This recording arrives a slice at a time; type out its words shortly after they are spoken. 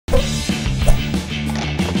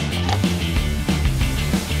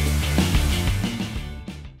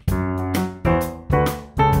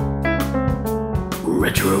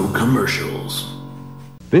Intro commercials.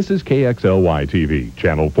 This is KXLY-TV,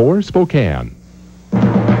 Channel 4, Spokane.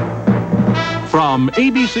 From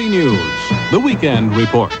ABC News, The Weekend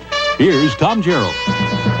Report. Here's Tom Gerald.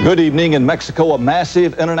 Good evening. In Mexico, a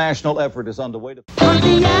massive international effort is underway to...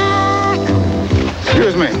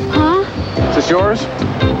 Excuse me. Huh? Is this yours?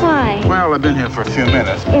 Why? Well, I've been here for a few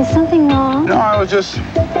minutes. Is something wrong? No, I was just...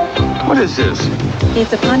 What is this?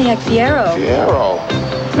 It's a Pontiac Fiero. Fiero.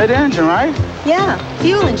 Mid-engine, right? Yeah,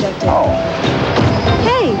 fuel injected. Oh.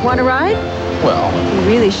 Hey, want a ride? Well. You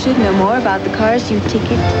really should know more about the cars you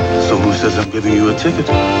ticket. So who says I'm giving you a ticket?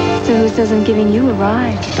 So who says I'm giving you a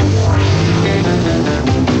ride?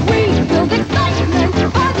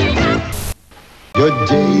 Your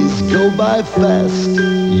days go by fast.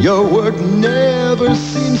 Your work never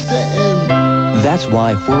seems to end. That's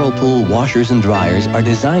why Whirlpool washers and dryers are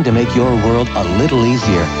designed to make your world a little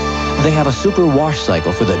easier. They have a super wash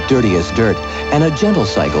cycle for the dirtiest dirt and a gentle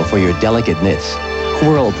cycle for your delicate knits.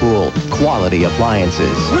 Whirlpool, quality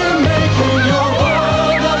appliances. We're making your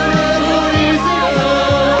world a little easier.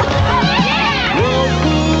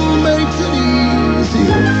 Whirlpool makes it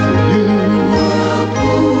easier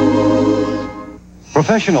for you.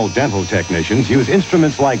 Professional dental technicians use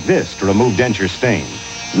instruments like this to remove denture stains.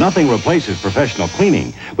 Nothing replaces professional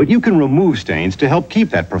cleaning, but you can remove stains to help keep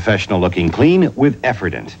that professional-looking clean with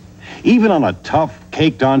Efferdent. Even on a tough,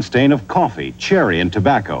 caked-on stain of coffee, cherry, and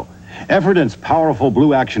tobacco, Efferdent's powerful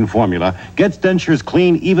blue action formula gets dentures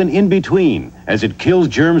clean even in between, as it kills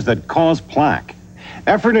germs that cause plaque.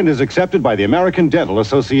 Efferdent is accepted by the American Dental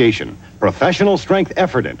Association. Professional strength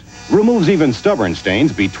Efferdent removes even stubborn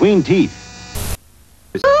stains between teeth.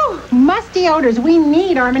 Ooh, musty odors. We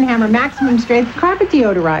need Arm & Hammer Maximum Strength Carpet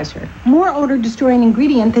Deodorizer. More odor-destroying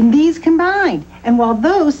ingredient than these combined. And while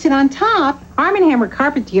those sit on top, Arm & Hammer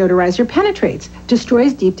Carpet Deodorizer penetrates,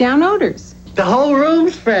 destroys deep down odors. The whole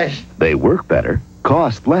room's fresh. They work better,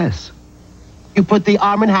 cost less. You put the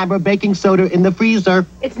Arm & Hammer baking soda in the freezer.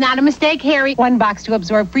 It's not a mistake, Harry. One box to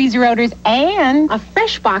absorb freezer odors and a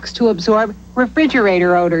fresh box to absorb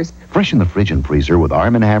refrigerator odors. Freshen the fridge and freezer with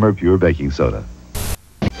Arm & Hammer Pure Baking Soda.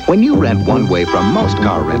 When you rent one way from most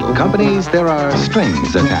car rental companies, there are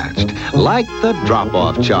strings attached, like the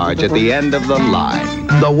drop-off charge at the end of the line,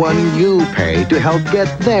 the one you pay to help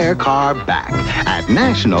get their car back. At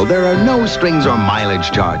National, there are no strings or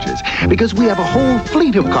mileage charges, because we have a whole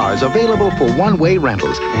fleet of cars available for one-way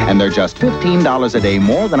rentals, and they're just $15 a day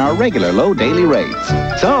more than our regular low daily rates.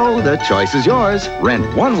 So the choice is yours.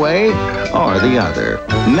 Rent one way or the other.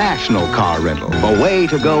 National Car Rental, a way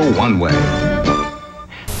to go one way.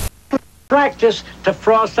 Practice to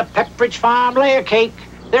frost a Pepperidge Farm layer cake.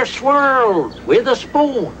 They're swirled with a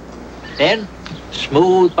spoon, then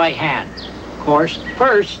smooth by hand. Of course,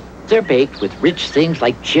 first, they're baked with rich things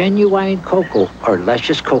like genuine cocoa or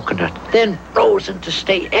luscious coconut, then frozen to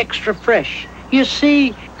stay extra fresh. You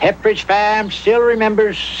see, Pepperidge Farm still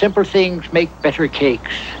remembers simple things make better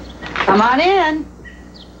cakes. Come on in.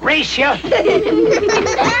 Race ya!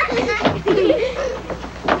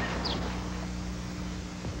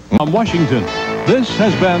 From Washington, this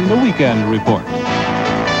has been The Weekend Report.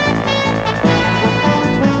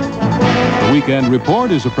 The Weekend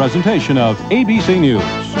Report is a presentation of ABC News.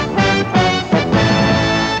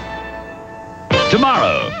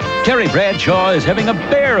 Tomorrow, Terry Bradshaw is having a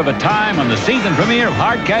bear of a time on the season premiere of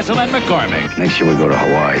Hardcastle and McCormick. Next year we go to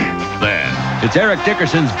Hawaii. Then, it's Eric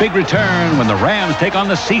Dickerson's big return when the Rams take on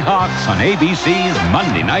the Seahawks on ABC's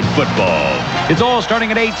Monday Night Football. It's all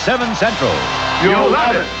starting at 8, 7 Central. You'll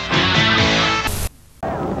love it.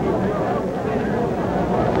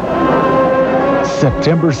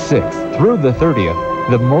 September 6th through the 30th,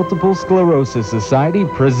 the Multiple Sclerosis Society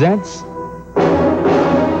presents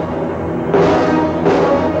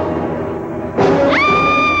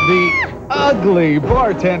the Ugly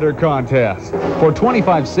Bartender Contest. For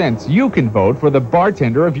 25 cents, you can vote for the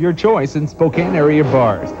bartender of your choice in Spokane area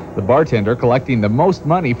bars. The bartender collecting the most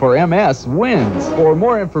money for MS wins. For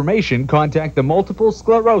more information, contact the Multiple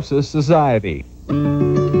Sclerosis Society.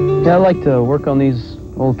 Yeah, I like to work on these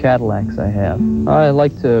old Cadillacs I have. I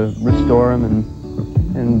like to restore them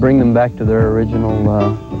and bring them back to their original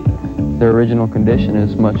condition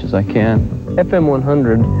as much as I can. FM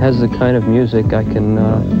 100 has the kind of music I can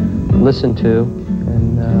listen to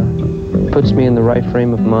and puts me in the right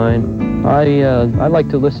frame of mind. I like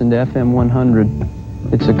to listen to FM 100.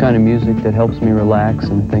 It's the kind of music that helps me relax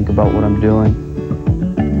and think about what I'm doing.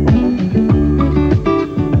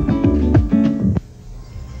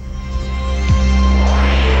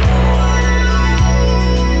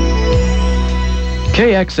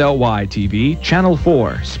 KXLY-TV, Channel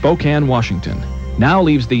 4, Spokane, Washington. now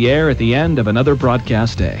leaves the air at the end of another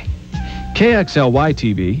broadcast day.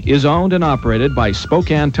 KXLY-TV is owned and operated by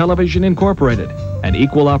Spokane Television Incorporated, an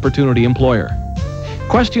equal opportunity employer.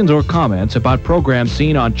 Questions or comments about programs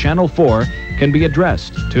seen on Channel 4 can be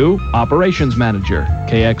addressed to Operations Manager,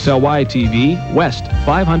 KXLY-TV, West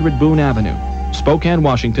 500 Boone Avenue, Spokane,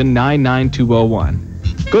 Washington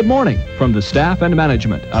 99201. Good morning from the staff and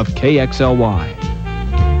management of KXLY.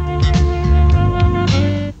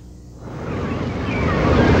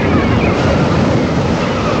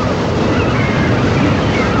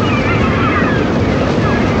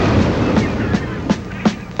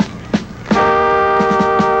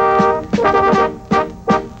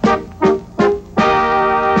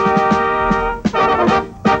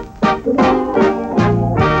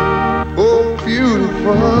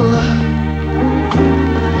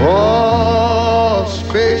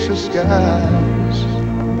 Skies,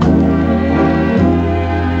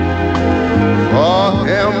 for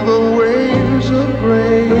amber waves of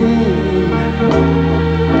grain,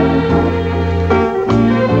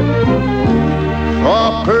 for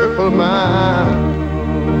purple mountains,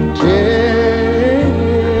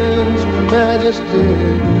 majesty,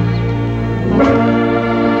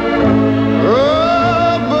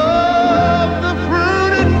 above the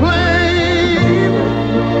fruited plain.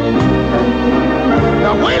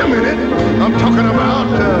 Now wait a minute. I'm talking about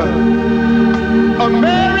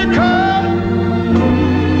America.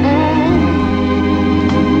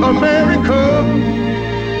 America.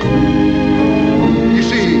 You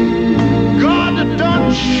see, God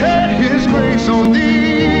done shed his grace on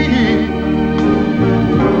thee.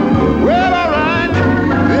 Well, all right,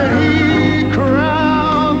 then he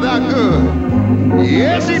crowned thy good.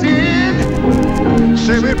 Yes, he did.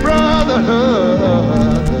 Say me, brother.